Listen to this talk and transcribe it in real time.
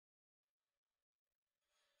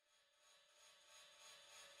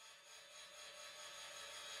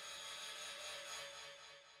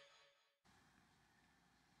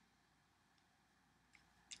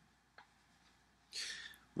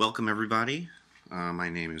Welcome everybody. My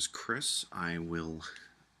name is Chris. I will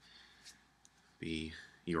be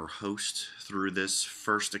your host through this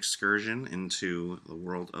first excursion into the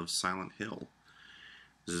world of Silent Hill.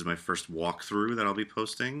 This is my first walkthrough that I'll be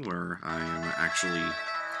posting, where I am actually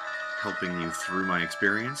helping you through my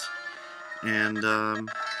experience. And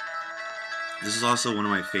this is also one of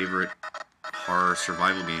my favorite horror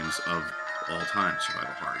survival games of all time.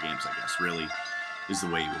 Survival horror games, I guess, really is the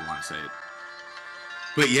way you would want to say it.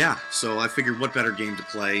 But yeah, so I figured what better game to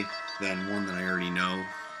play than one that I already know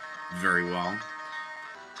very well.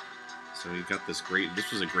 So you got this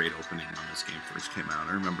was a great opening when this game first came out.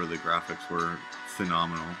 I remember the graphics were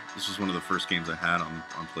phenomenal. This was one of the first games I had on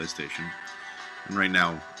PlayStation. And right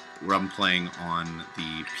now, I'm playing on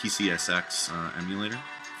the PCSX emulator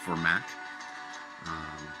for Mac.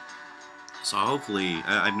 So hopefully,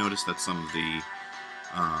 I've noticed that some of the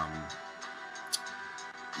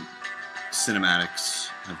cinematics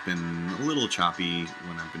have been a little choppy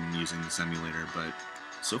when I've been using this emulator, but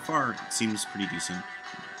so far it seems pretty decent.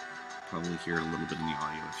 Probably hear a little bit in the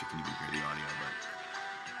audio if you can even hear the audio,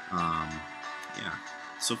 but yeah,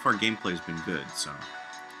 so far gameplay's been good, so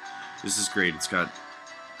this is great. It's got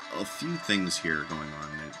a few things here going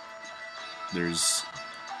on. There's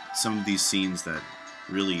some of these scenes that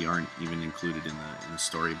really aren't even included in the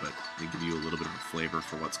story, but they give you a little bit of a flavor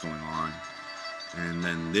for what's going on. And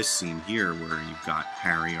then this scene here, where you've got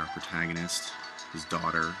Harry, our protagonist, his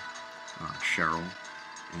daughter, Cheryl,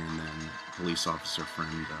 and then police officer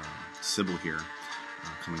friend Sybil here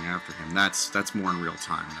coming after him. That's more in real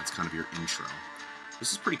time. That's kind of your intro.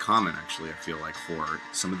 This is pretty common, actually, I feel like, for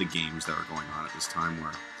some of the games that are going on at this time,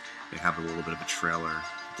 where they have a little bit of a trailer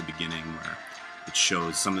at the beginning where it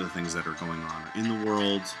shows some of the things that are going on in the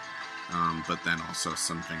world, but then also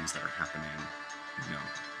some things that are happening,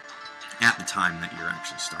 at the time that you're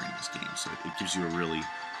actually starting this game. So it gives you a really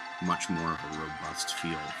much more of a robust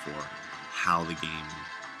feel for how the game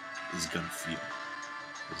is going to feel.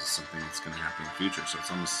 This is something that's going to happen in the future, so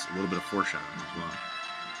it's almost a little bit of foreshadowing as well.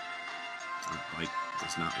 That bike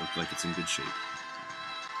does not look like it's in good shape.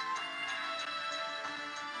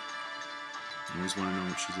 I always want to know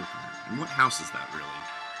what she's looking at. And what house is that, really?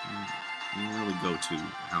 You don't really go to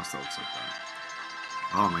a house that looks like that.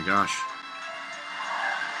 Oh my gosh.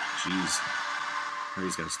 Jeez.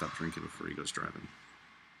 Harry's got to stop drinking before he goes driving.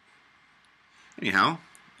 Anyhow,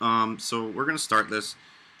 so we're going to start this.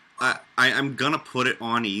 I'm going to put it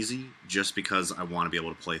on easy just because I want to be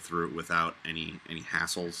able to play through it without any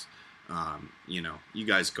hassles. You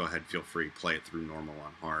guys go ahead, feel free, play it through normal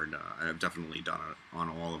on hard. I've definitely done it on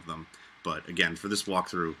all of them. But again, for this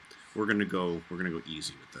walkthrough, we're going to go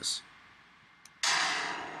easy with this.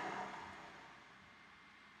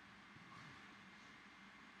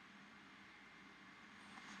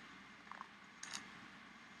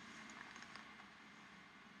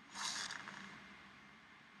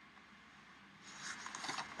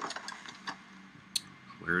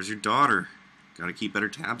 Where's your daughter? Gotta keep better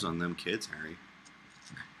tabs on them kids, Harry.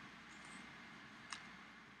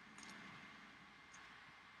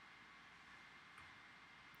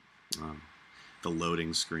 The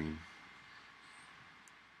loading screen.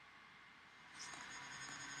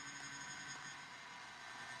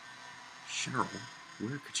 Cheryl,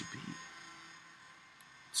 where could you be?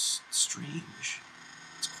 It's strange.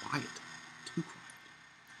 It's quiet. Too quiet.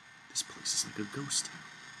 This place is like a ghost town.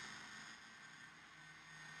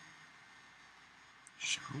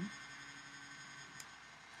 Cheryl?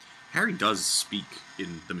 Harry does speak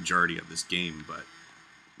in the majority of this game, but,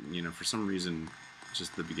 for some reason,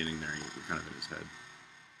 just the beginning there, you're kind of in his head.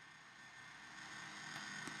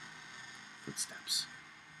 Footsteps.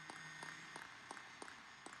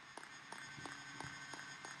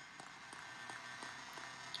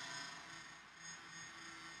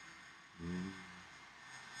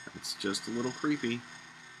 It's just a little creepy.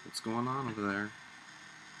 What's going on over there?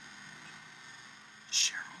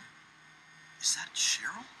 Cheryl? Is that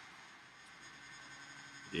Cheryl?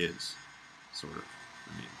 It is. Sort of.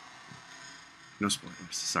 No spoilers.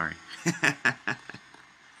 Sorry.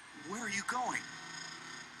 Where are you going?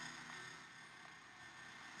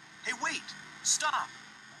 Hey, wait! Stop!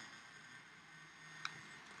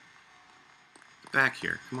 Get back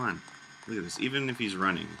here. Come on. Look at this. Even if he's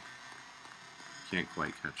running, can't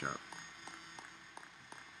quite catch up.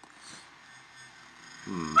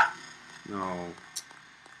 No.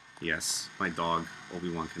 Yes, my dog,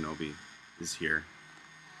 Obi-Wan Kenobi, is here.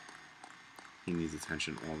 He needs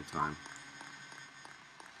attention all the time.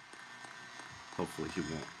 Hopefully he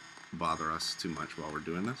won't bother us too much while we're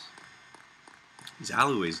doing this. These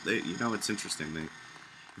alleyways, it's interesting.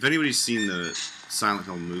 If anybody's seen the Silent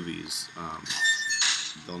Hill movies,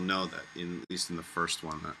 they'll know that at least in the first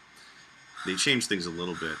one that they changed things a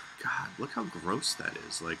little bit. God, look how gross that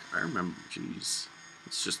is. Like, I remember, jeez,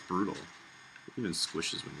 it's just brutal. It even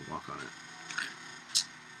squishes when you walk on it.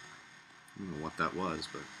 I don't know what that was,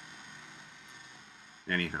 but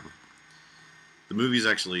anyhow. The movie's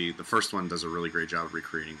actually, the first one does a really great job of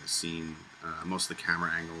recreating the scene. Most of the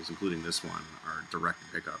camera angles, including this one, are direct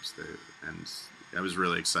pickups. And I was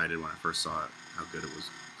really excited when I first saw it, how good it was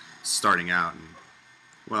starting out. And,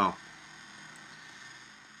 well,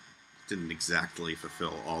 didn't exactly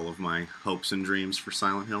fulfill all of my hopes and dreams for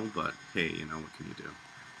Silent Hill, but hey, you know, what can you do?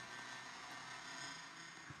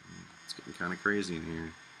 It's getting kind of crazy in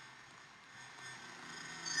here.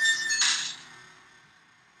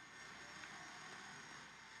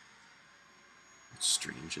 It's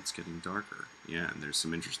strange, it's getting darker. Yeah, and there's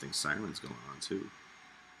some interesting sirens going on, too.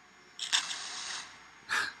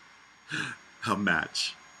 A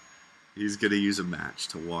match. He's gonna use a match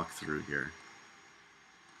to walk through here.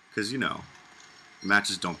 Because, you know,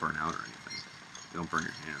 matches don't burn out or anything. They don't burn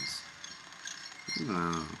your hands.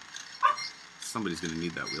 Somebody's going to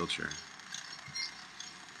need that wheelchair.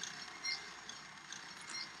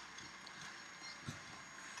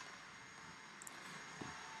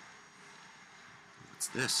 What's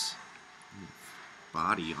this?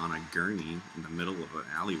 Body on a gurney in the middle of an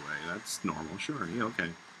alleyway. That's normal, sure. Yeah, okay.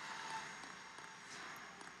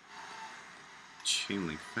 Chain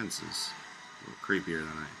link fences. A little creepier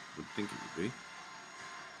than I would think it would be.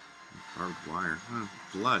 Barbed wire. Huh.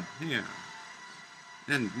 Blood. Yeah.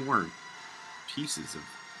 And more pieces of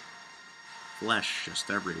flesh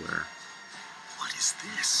just everywhere. What is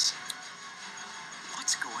this?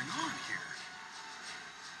 What's going on here?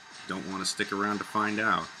 Don't want to stick around to find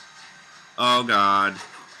out. Oh God.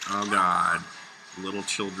 Oh God. Little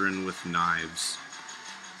children with knives.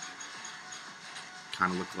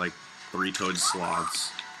 Kind of look like three-toed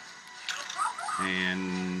sloths.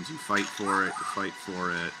 And you fight for it,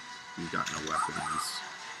 you've got no weapons.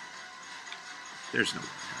 There's no way,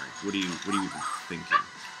 Harry. What are you even thinking?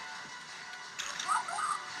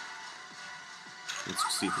 Let's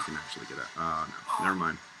see if we can actually get it. No, never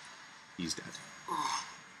mind. He's dead.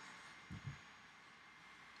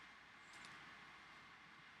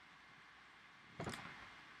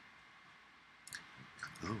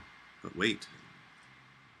 Oh, but wait.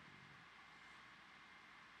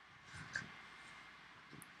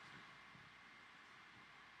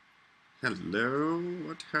 Hello,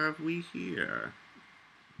 what have we here?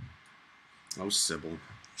 Oh, Sybil.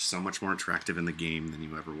 So much more attractive in the game than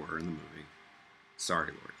you ever were in the movie.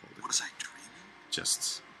 Sorry, Lord Holden. What was I dreaming?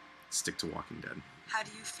 Just stick to Walking Dead. How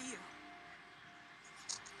do you feel?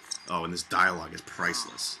 Oh, and this dialogue is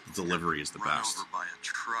priceless. The delivery is the Run best. over by a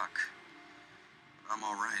truck. I'm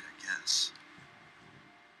all right, I guess.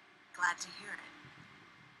 Glad to hear it.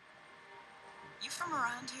 You from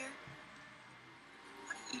around here?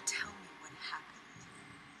 Why don't you tell me what happened?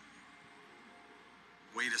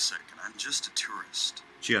 Wait a second, I'm just a tourist.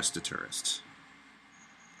 Just a tourist.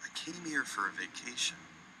 I came here for a vacation.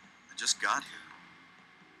 I just got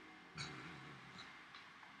here.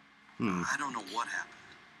 I don't know what happened.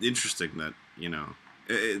 Interesting that, you know...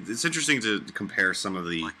 It's interesting to compare some of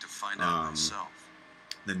the... I'd like to find out myself.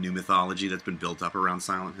 The new mythology that's been built up around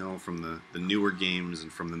Silent Hill from the newer games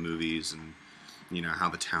and from the movies, and, you know, how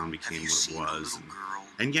the town became what it was.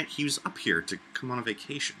 And yet he was up here to come on a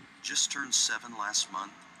vacation. Just turned 7 last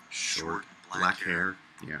month. Short, black hair.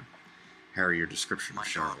 Yeah. Harry, your description of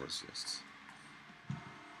Cheryl is just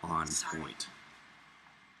on point.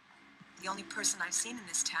 The only person I've seen in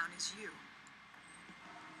this town is you.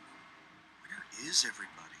 Where is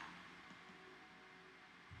everybody?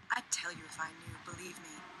 I'd tell you if I knew, believe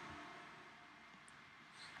me.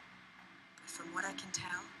 But from what I can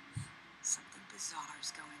tell, something bizarre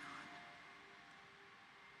is going on.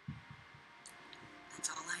 That's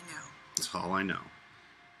all I know. That's all I know.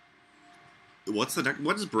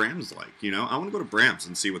 What is Bram's like? You know, I want to go to Bram's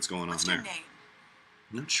and see what's going on there. What's your name?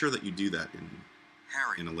 I'm not sure that you do that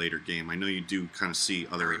Harry. in a later game. I know you do kind of see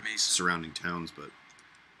other surrounding towns, but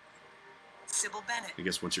Sybil Bennett. I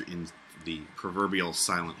guess once you're in the proverbial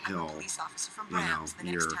Silent I'm Hill, a police officer from you know, Bram's, the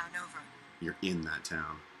next town over. you're in that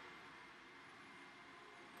town.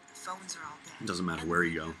 The phones are all dead. It doesn't matter And where the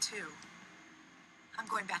you go. radio, too. I'm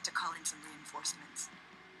going back to call in some reinforcements.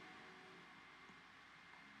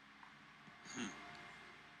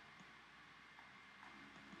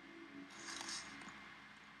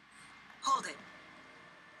 Hold it.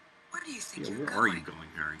 Where do you think Yeah, you're where going? are you going,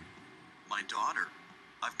 Harry? My daughter.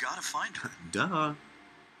 I've got to find her. Duh.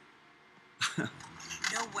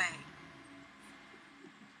 No way.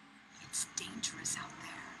 It's dangerous out there.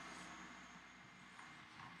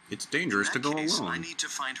 It's dangerous to go case, alone. I need to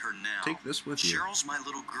find her now. Take this with you. Cheryl's my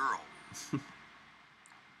little girl.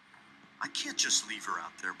 I can't just leave her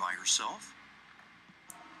out there by herself.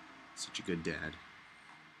 Such a good dad.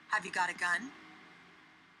 Have you got a gun?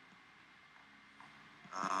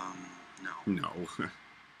 No. No.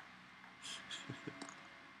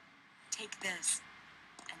 Take this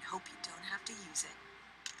and hope you don't have to use it.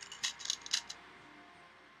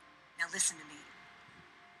 Now listen to me.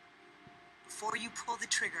 Before you pull the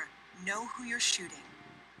trigger, know who you're shooting.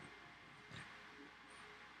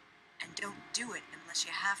 And don't do it unless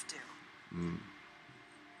you have to. And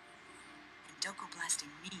don't go blasting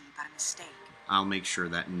me by mistake. I'll make sure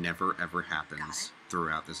that never ever Got happens it?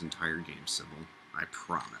 throughout this entire game, Sybil. I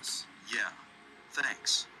promise. Yeah,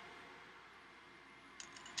 thanks.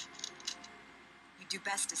 You do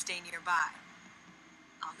best to stay nearby.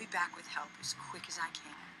 I'll be back with help as quick as I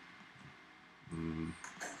can.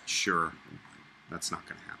 Sure. That's not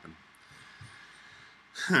going to happen.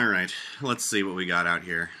 Alright, let's see what we got out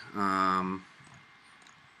here. Got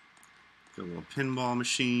a little pinball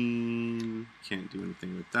machine. Can't do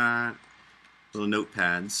anything with that. Little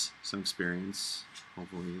notepads. Some experience.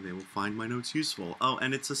 Hopefully they will find my notes useful. Oh,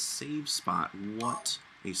 and it's a save spot. What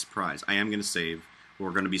a surprise. I am going to save.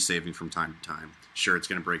 We're going to be saving from time to time. Sure, it's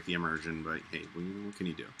going to break the immersion, but hey, well, you know, what can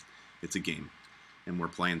you do? It's a game, and we're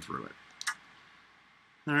playing through it.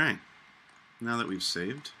 Alright. Now that we've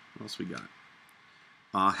saved, what else we got?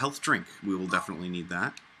 Health drink. We will definitely need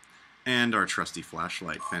that. And our trusty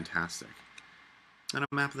flashlight. Fantastic. And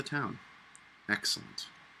a map of the town. Excellent.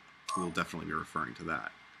 We'll definitely be referring to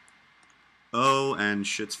that. Oh, and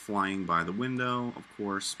shit's flying by the window, of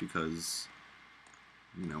course, because,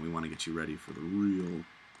 you know, we want to get you ready for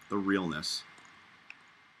the realness.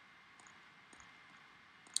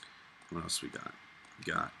 What else we got?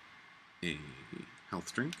 We got a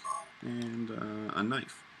health drink and a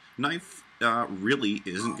knife. Knife really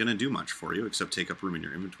isn't going to do much for you except take up room in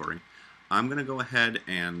your inventory. I'm going to go ahead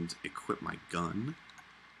and equip my gun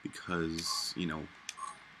because, you know,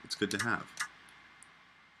 it's good to have.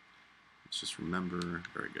 Let's just remember.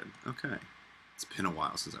 Very good. Okay. It's been a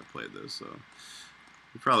while since I've played this, so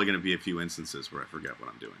there's probably going to be a few instances where I forget what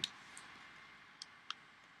I'm doing.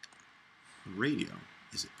 Radio.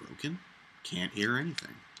 Is it broken? Can't hear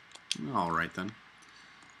anything. Alright then.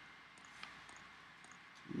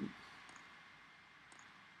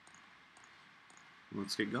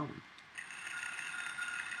 Let's get going.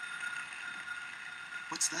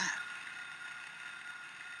 What's that?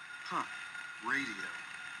 Huh. Radio.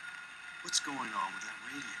 What's going on with that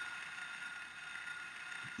radio?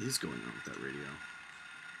 What is going on with that radio?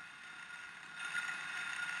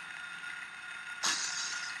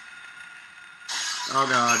 Oh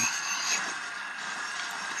god.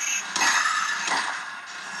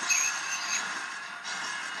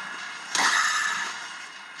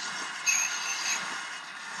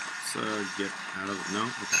 Let's get out of it. No?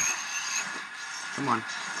 Okay. Come on.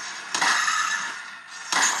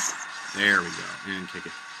 There we go. And kick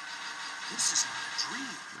it. This is not a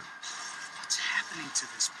dream. What's happening to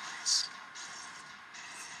this place?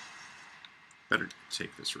 Better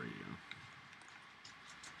take this radio.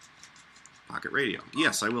 Pocket radio.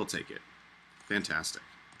 Yes, I will take it. Fantastic.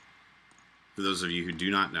 For those of you who do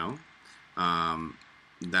not know,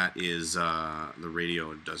 that is the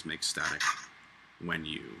radio does make static when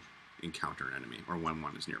you encounter an enemy or when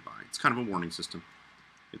one is nearby. It's kind of a warning system.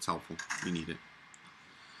 It's helpful. You need it.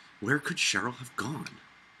 Where could Cheryl have gone?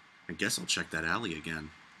 I guess I'll check that alley again.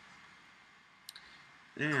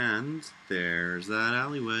 And there's that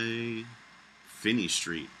alleyway. Finney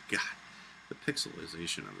Street. God, the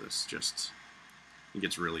pixelization of this just... It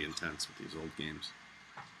gets really intense with these old games.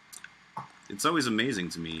 It's always amazing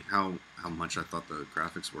to me how much I thought the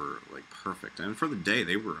graphics were like perfect. And for the day,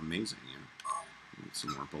 they were amazing. You know?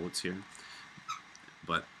 Some more bullets here.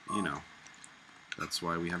 But, you know, that's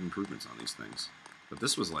why we have improvements on these things. But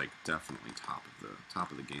this was like definitely top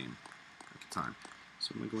of the game at the time.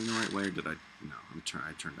 So am I going the right way or did I? No, I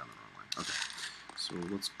turned down the wrong way. Okay. So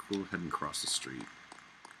let's go ahead and cross the street.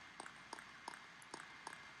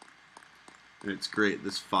 And it's great,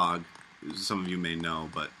 this fog, some of you may know,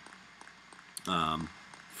 but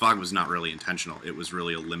fog was not really intentional. It was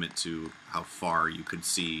really a limit to how far you could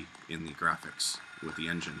see in the graphics with the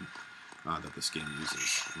engine that this game uses.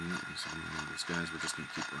 So one of these guys, we're just going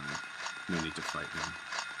to keep running. No need to fight him.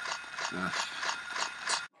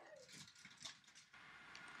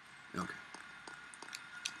 Okay.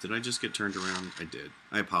 Did I just get turned around? I did.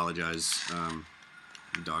 I apologize.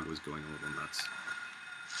 The dog was going a little nuts.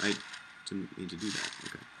 I didn't need to do that.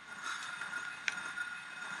 Okay.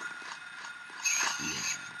 Yeah,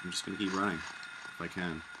 I'm just going to keep running if I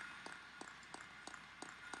can.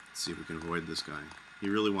 Let's see if we can avoid this guy.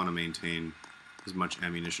 You really want to maintain as much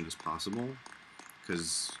ammunition as possible,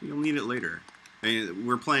 because you'll need it later. And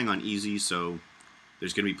we're playing on easy, so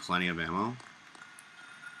there's going to be plenty of ammo.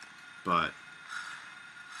 But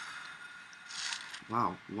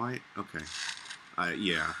wow, why? Okay,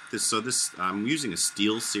 yeah. I'm using a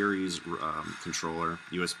SteelSeries controller,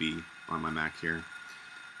 USB on my Mac here,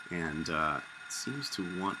 and it seems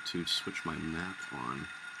to want to switch my map on.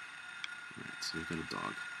 Alright, so we've got a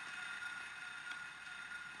dog.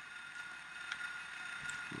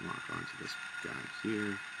 I'll lock onto this guy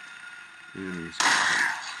here, and I'm just going to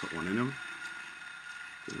put one in him.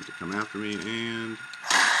 Get him to come after me, and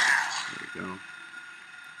there we go.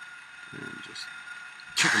 And just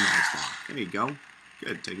kick him nice down. There you go.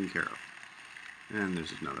 Good, taken care of. And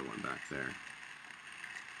there's another one back there.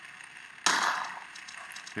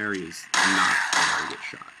 Harry is not a very good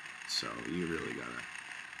shot, so you really gotta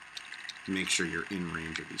make sure you're in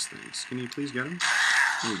range of these things. Can you please get him?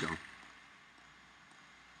 There you go.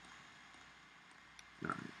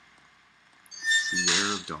 Alright.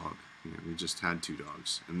 Beware of dog. Yeah, we just had 2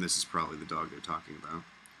 dogs, and this is probably the dog they're talking about.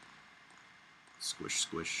 Squish,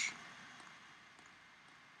 squish.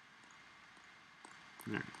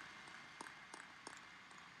 Alright.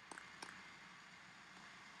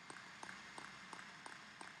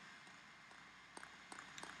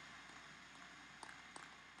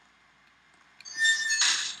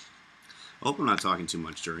 I hope I'm not talking too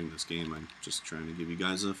much during this game. I'm just trying to give you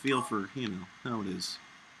guys a feel for, you know, how it is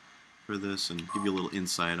for this, and give you a little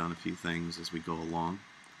insight on a few things as we go along.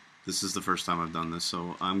 This is the first time I've done this,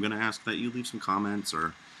 so I'm going to ask that you leave some comments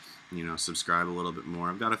or, you know, subscribe a little bit more.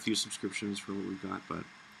 I've got a few subscriptions for what we've got, but...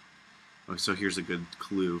 Oh, so here's a good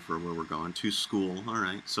clue for where we're going. To school.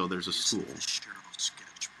 Alright, so there's a school. The Cheryl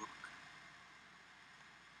sketchbook.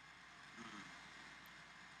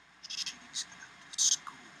 She's at the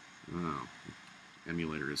school. Oh.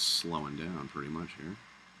 Emulator is slowing down pretty much here.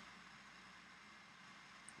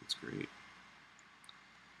 That's great.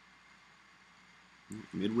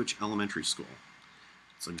 Midwich Elementary School.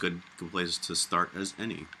 It's a good place to start as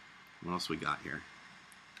any. What else we got here?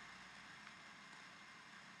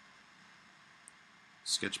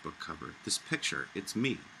 Sketchbook cover. This picture, it's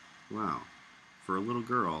me. Wow. For a little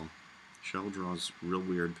girl, Cheryl draws real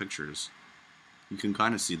weird pictures. You can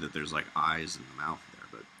kind of see that there's like eyes in the mouth there,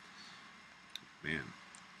 but man.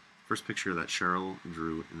 First picture that Cheryl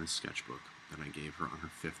drew in a sketchbook that I gave her on her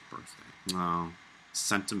 5th birthday. Oh,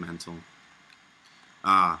 sentimental.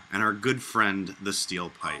 Ah, and our good friend, the steel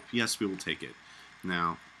pipe. Yes, we will take it.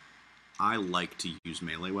 Now, I like to use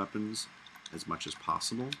melee weapons as much as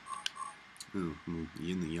possible. Ooh,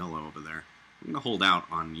 in the yellow over there. I'm going to hold out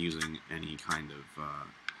on using any kind of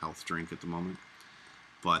health drink at the moment.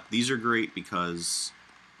 But these are great because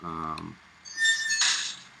the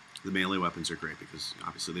melee weapons are great because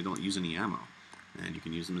obviously they don't use any ammo. And you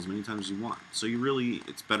can use them as many times as you want. So you really,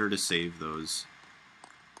 it's better to save those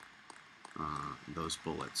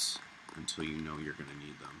bullets until you know you're going to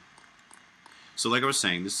need them. So like I was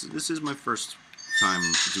saying, this is my first time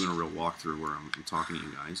doing a real walkthrough where I'm talking to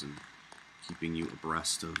you guys and keeping you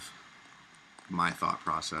abreast of my thought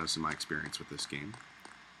process and my experience with this game.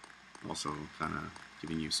 Also kind of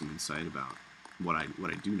giving you some insight about what I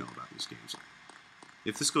do know about these games.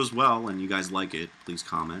 If this goes well and you guys like it, please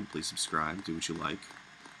comment, please subscribe, do what you like.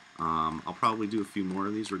 I'll probably do a few more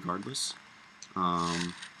of these regardless.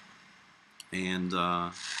 And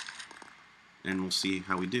we'll see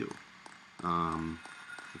how we do.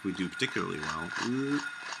 If we do particularly well,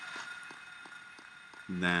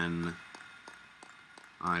 then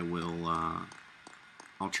I will,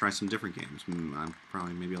 I'll try some different games.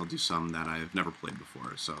 Maybe I'll do some that I've never played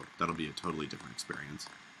before, so that'll be a totally different experience.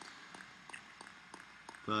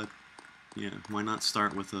 But, yeah, why not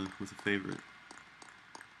start with a favorite?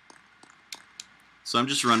 So I'm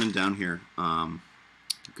just running down here.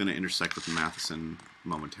 Going to intersect with Matheson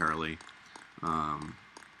momentarily,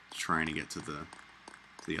 trying to get to the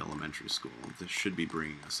elementary school. This should be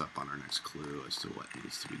bringing us up on our next clue as to what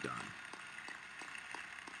needs to be done.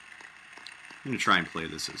 I'm going to try and play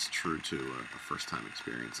this as true to a first-time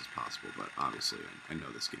experience as possible, but obviously I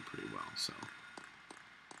know this game pretty well, so...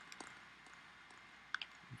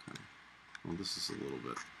 Okay. Well, this is a little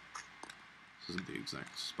bit... This isn't the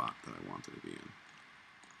exact spot that I wanted to be in.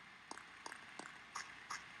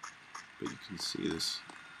 But you can see this.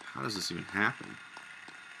 How does this even happen?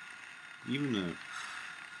 Even there's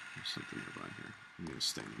something nearby here. I'm going to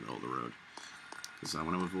stay in the middle of the road because I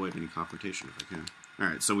want to avoid any confrontation if I can.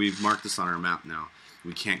 Alright, so we've marked this on our map now.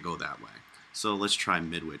 We can't go that way. So let's try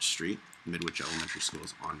Midwich Street. Midwich Elementary School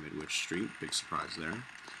is on Midwich Street. Big surprise there.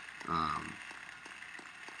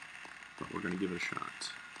 but we're going to give it a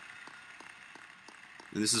shot.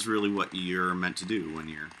 And this is really what you're meant to do when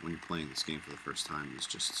you're playing this game for the first time, is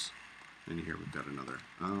just... And here we've got another...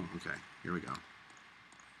 Oh, okay. Here we go.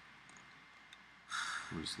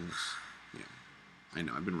 What is this? Yeah. I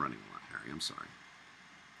know, I've been running a lot, Harry. I'm sorry.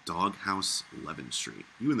 Doghouse 11th Street.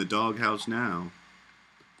 You in the doghouse now.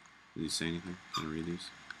 Did he say anything? Can I read these?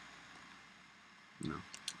 No.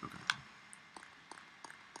 Okay.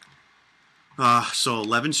 So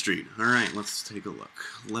 11th Street. Alright, let's take a look.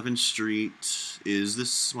 11th Street is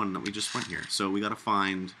this one that we just went here. So we gotta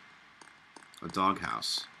find a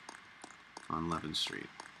doghouse on 11th Street.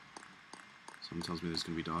 Someone tells me there's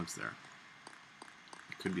gonna be dogs there.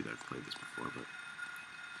 It could be that I've played this before, but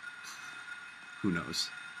who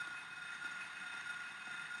knows?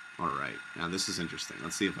 Alright, now this is interesting.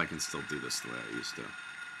 Let's see if I can still do this the way I used to.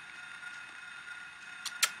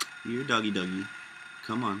 Here, doggy doggy.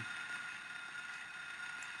 Come on.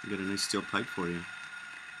 I got a nice steel pipe for you.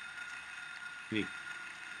 Hey.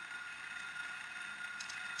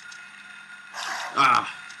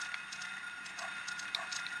 Ah!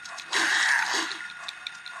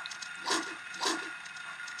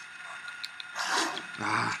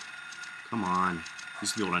 Ah! Come on. You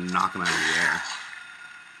used to be able to knock him out of the air.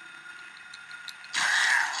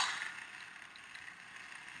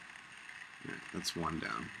 Yeah, that's one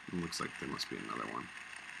down. It looks like there must be another one.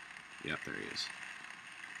 Yep, there he is.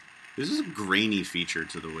 This is a grainy feature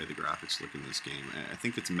to the way the graphics look in this game. I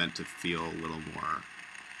think it's meant to feel a little more,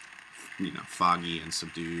 you know, foggy and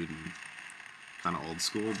subdued and kind of old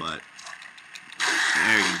school, but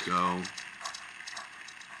there you go.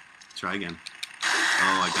 Try again.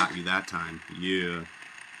 Oh, I got you that time. Yeah.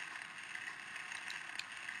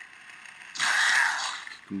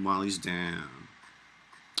 Kick him while he's down.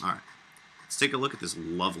 Alright. Let's take a look at this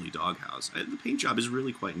lovely doghouse. The paint job is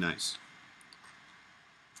really quite nice.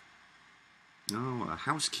 Oh, a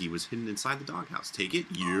house key was hidden inside the doghouse. Take it?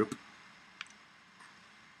 Yep.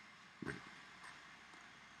 Right.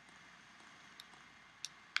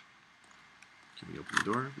 Can we open the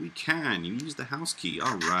door? We can. You use the house key.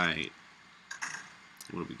 Alright.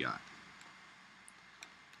 What do we got?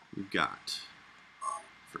 We've got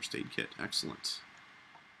first aid kit. Excellent.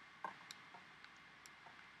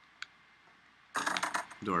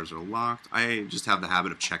 Doors are locked. I just have the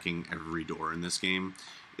habit of checking every door in this game.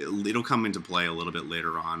 It'll come into play a little bit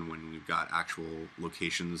later on when we've got actual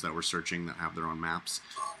locations that we're searching that have their own maps,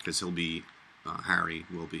 because Harry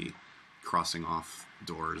will be crossing off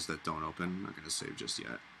doors that don't open. I'm not going to save just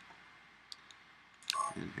yet.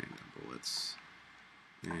 And handgun bullets.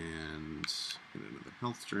 And get another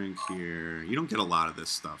health drink here. You don't get a lot of this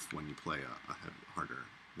stuff when you play a harder.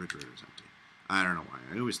 Refrigerator's empty. I don't know why.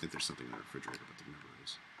 I always think there's something in the refrigerator, but there never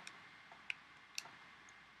is.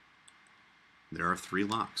 There are 3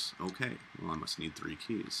 locks. Okay. Well, I must need 3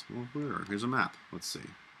 keys. Well, here's a map. Let's see.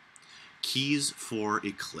 Keys for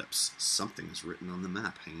Eclipse. Something is written on the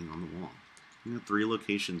map hanging on the wall. You got 3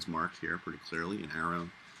 locations marked here pretty clearly. An arrow.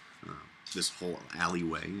 This whole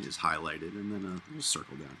alleyway is highlighted, and then a little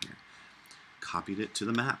circle down here. Copied it to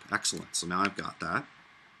the map. Excellent. So now I've got that.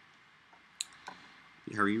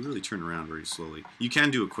 Harry, you really turn around very slowly. You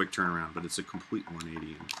can do a quick turnaround, but it's a complete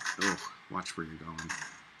 180. And, oh, watch where you're going.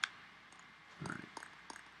 Alright.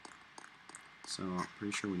 So, I'm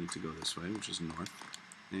pretty sure we need to go this way, which is north.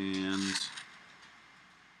 And...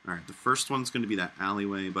 Alright, the first one's going to be that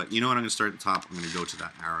alleyway, but you know what? I'm going to start at the top. I'm going to go to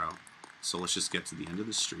that arrow. So let's just get to the end of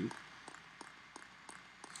the street.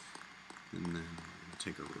 And then we're going to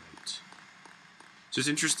take a right. So it's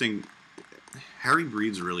interesting. Harry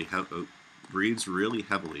breathes really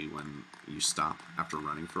heavily when you stop after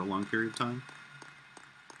running for a long period of time.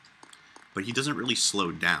 But he doesn't really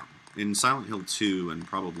slow down. In Silent Hill 2 and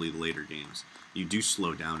probably later games, you do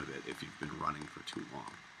slow down a bit if you've been running for too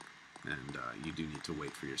long. And you do need to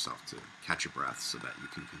wait for yourself to catch your breath so that you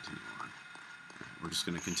can continue on. We're just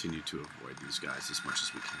going to continue to avoid these guys as much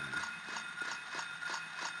as we can.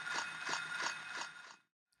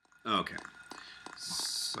 Okay.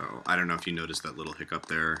 So, I don't know if you noticed that little hiccup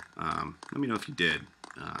there. Let me know if you did.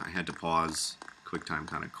 I had to pause. QuickTime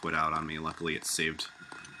kind of quit out on me. Luckily, it saved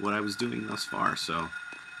what I was doing thus far, so...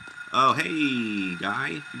 Oh, hey,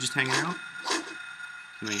 guy. You just hanging out?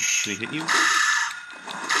 Can I hit you? Can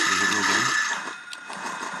I hit you again?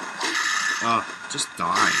 Oh, just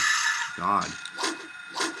die. God.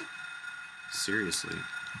 Seriously.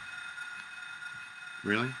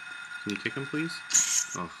 Really? Can you kick him, please?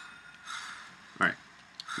 Oh. Alright.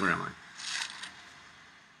 Where am I?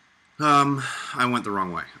 I went the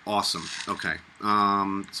wrong way. Awesome. Okay.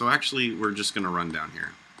 So actually, we're just gonna run down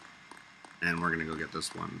here. And we're gonna go get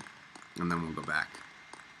this one. And then we'll go back.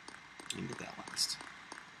 When did that last?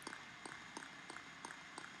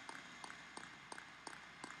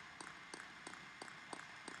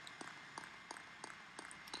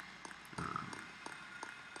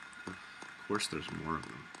 Of course, there's more of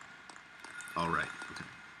them. All right. Okay.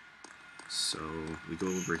 So we go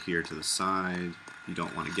over here to the side. You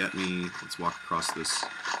don't want to get me. Let's walk across this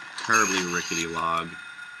terribly rickety log.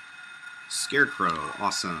 Scarecrow.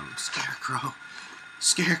 Awesome. Scarecrow.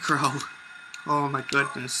 Scarecrow. Oh my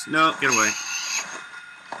goodness. No, get away.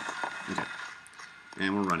 Okay.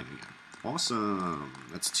 And we're running again. Awesome.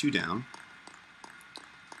 That's 2 down.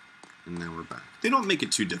 And now we're back. They don't make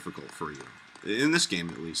it too difficult for you. In this game,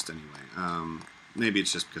 at least, anyway. Maybe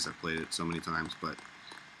it's just because I've played it so many times, but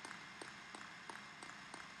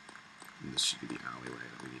this should be the alleyway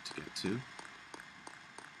that we need to get to.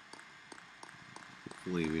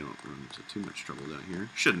 Hopefully we don't run into too much trouble down here.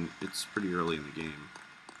 Shouldn't. It's pretty early in the game.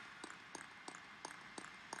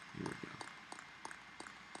 Here we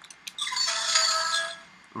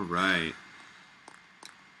go. Alright.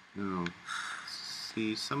 Now,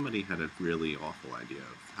 see, somebody had a really awful idea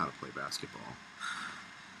of how to play basketball.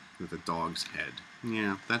 With a dog's head.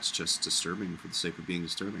 Yeah, that's just disturbing for the sake of being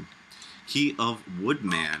disturbing. Key of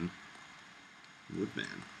Woodman.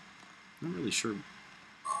 Woodman. Not really sure.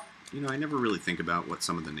 You know, I never really think about what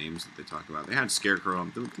some of the names that they talk about. They had Scarecrow. I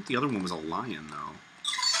think the other one was a lion, though.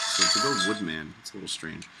 So to go Woodman, it's a little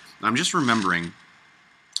strange. I'm just remembering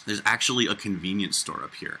there's actually a convenience store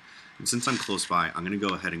up here. And since I'm close by, I'm going to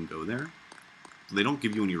go ahead and go there. They don't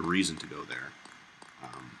give you any reason to go there.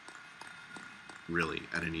 Really,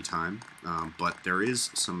 at any time. But there is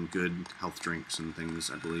some good health drinks and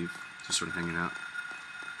things, I believe, just sort of hanging out.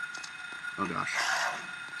 Oh gosh.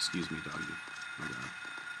 Excuse me, doggy. Oh god.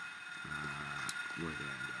 Where did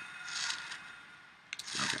I end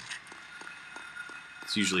up? Okay.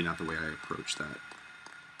 It's usually not the way I approach that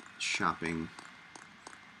shopping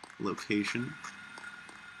location.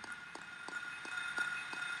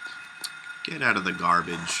 Get out of the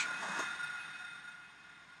garbage.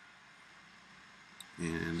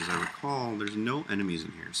 And as I recall, there's no enemies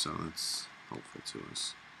in here, so that's helpful to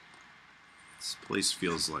us. This place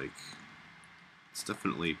feels like it's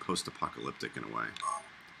definitely post-apocalyptic in a way.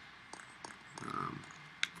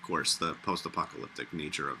 Of course, the post-apocalyptic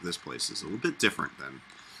nature of this place is a little bit different than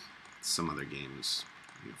some other games,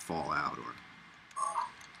 you know, Fallout or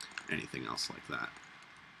anything else like that.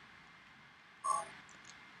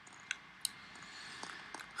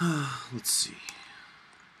 Let's see.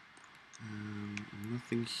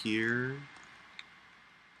 Nothing here.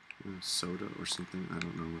 Soda or something. I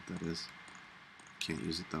don't know what that is. Can't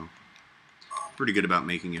use it though. Pretty good about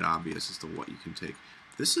making it obvious as to what you can take.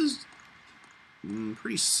 This is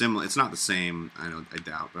pretty similar. It's not the same, I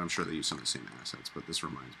doubt, but I'm sure they use some of the same assets. But this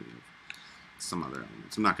reminds me of some other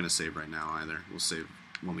elements. I'm not going to save right now either. We'll save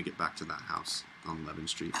when we get back to that house on 11th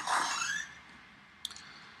Street.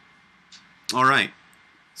 All right.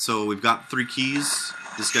 So we've got 3 keys.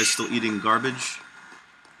 This guy's still eating garbage.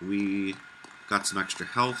 We got some extra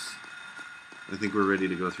health. I think we're ready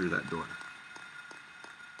to go through that door.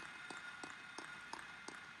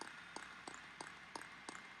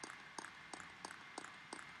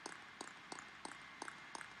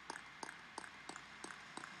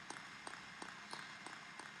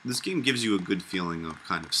 This game gives you a good feeling of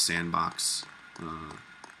kind of sandbox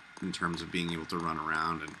in terms of being able to run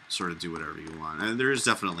around and sort of do whatever you want. And there is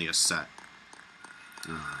definitely a set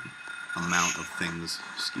amount of things,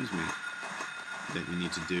 excuse me, that you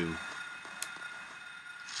need to do.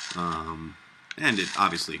 And it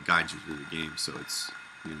obviously guides you through the game, so it's,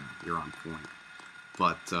 you know, you're on point.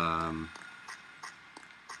 But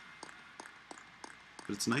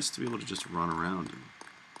it's nice to be able to just run around. And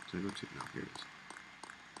did I go to? No, here it is.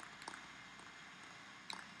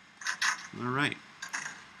 All right,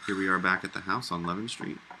 here we are back at the house on 11th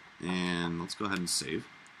Street, and let's go ahead and save.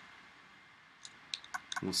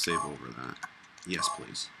 We'll save over that. Yes,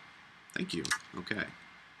 please. Thank you. Okay.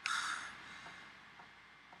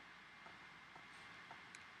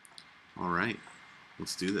 All right,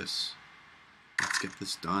 let's do this. Let's get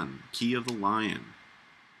this done. Key of the Lion.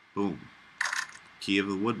 Boom. Key of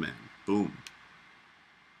the Woodman. Boom.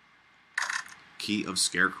 Key of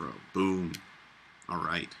Scarecrow. Boom. All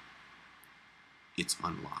right. It's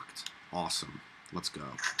unlocked. Awesome. Let's go.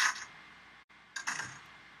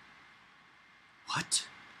 What?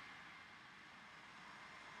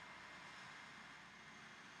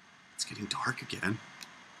 It's getting dark again.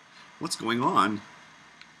 What's going on?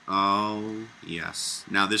 Oh, yes.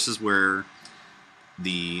 Now this is where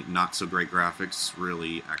the not-so-great graphics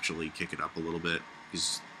really actually kick it up a little bit.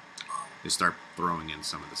 They start throwing in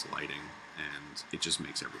some of this lighting, and it just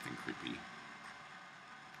makes everything creepy.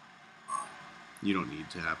 You don't need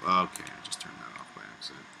to have... Okay, I just turned that off by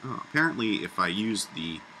accident. Oh, apparently if I use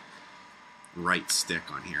the right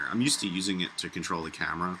stick on here... I'm used to using it to control the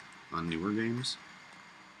camera on newer games.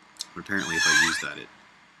 But apparently if I use that, it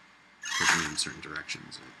puts me in certain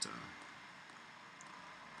directions. It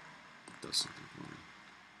does something for me.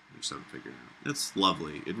 I just haven't figured it out. It's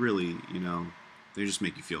lovely. It really, you know, they just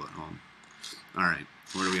make you feel at home. Alright,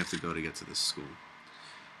 where do we have to go to get to this school?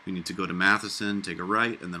 We need to go to Matheson, take a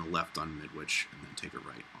right, and then a left on Midwich, and then take a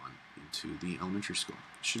right on into the elementary school.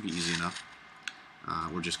 It should be easy enough.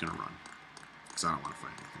 We're just going to run, because I don't want to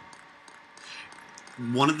fight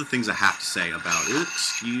anything. One of the things I have to say about...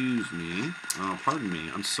 Excuse me. Oh, pardon me.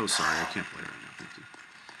 I'm so sorry. I can't play right now. Thank you.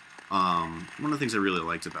 One of the things I really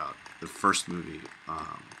liked about the first movie,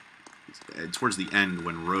 towards the end,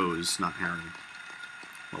 when Rose, not Harry,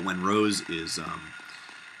 but when Rose is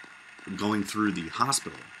going through the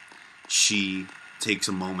hospital, she takes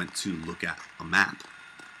a moment to look at a map,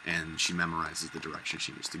 and she memorizes the direction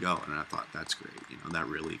she needs to go. And I thought, that's great. You know, that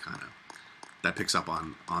really kind of... That picks up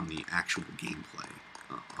on the actual gameplay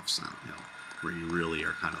of Silent Hill, where you really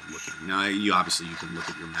are kind of looking. Now, you obviously you can look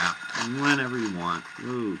at your map whenever you want.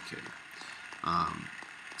 Okay.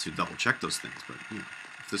 To double check those things, but you know,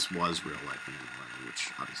 if this was real life in any way, which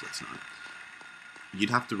obviously it's not, you'd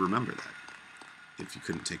have to remember that if you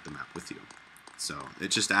couldn't take the map with you. So it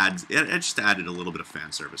just adds, it just added a little bit of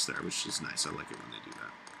fan service there, which is nice. I like it when they do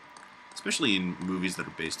that, especially in movies that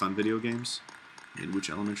are based on video games. Midwich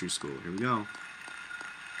Elementary School. Here we go.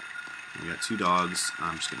 We got 2 dogs.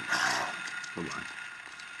 I'm just gonna hold on.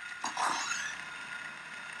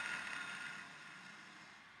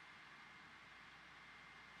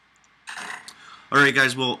 Alright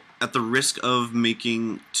guys, well, at the risk of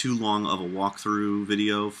making too long of a walkthrough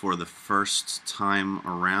video for the first time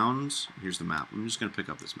around, here's the map. I'm just going to pick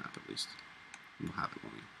up this map at least. We'll have it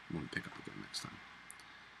when we pick up again next time.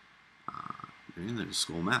 And there's a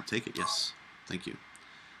school map. Take it, yes. Thank you.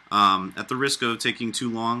 At the risk of taking too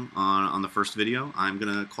long on the first video, I'm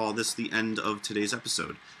going to call this the end of today's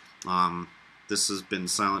episode. This has been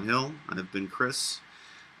Silent Hill. I've been Chris.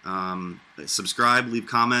 Subscribe, leave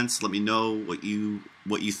comments, let me know what you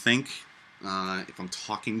think, if I'm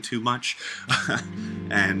talking too much.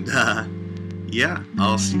 And yeah,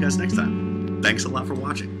 I'll see you guys next time. Thanks a lot for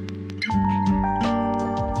watching.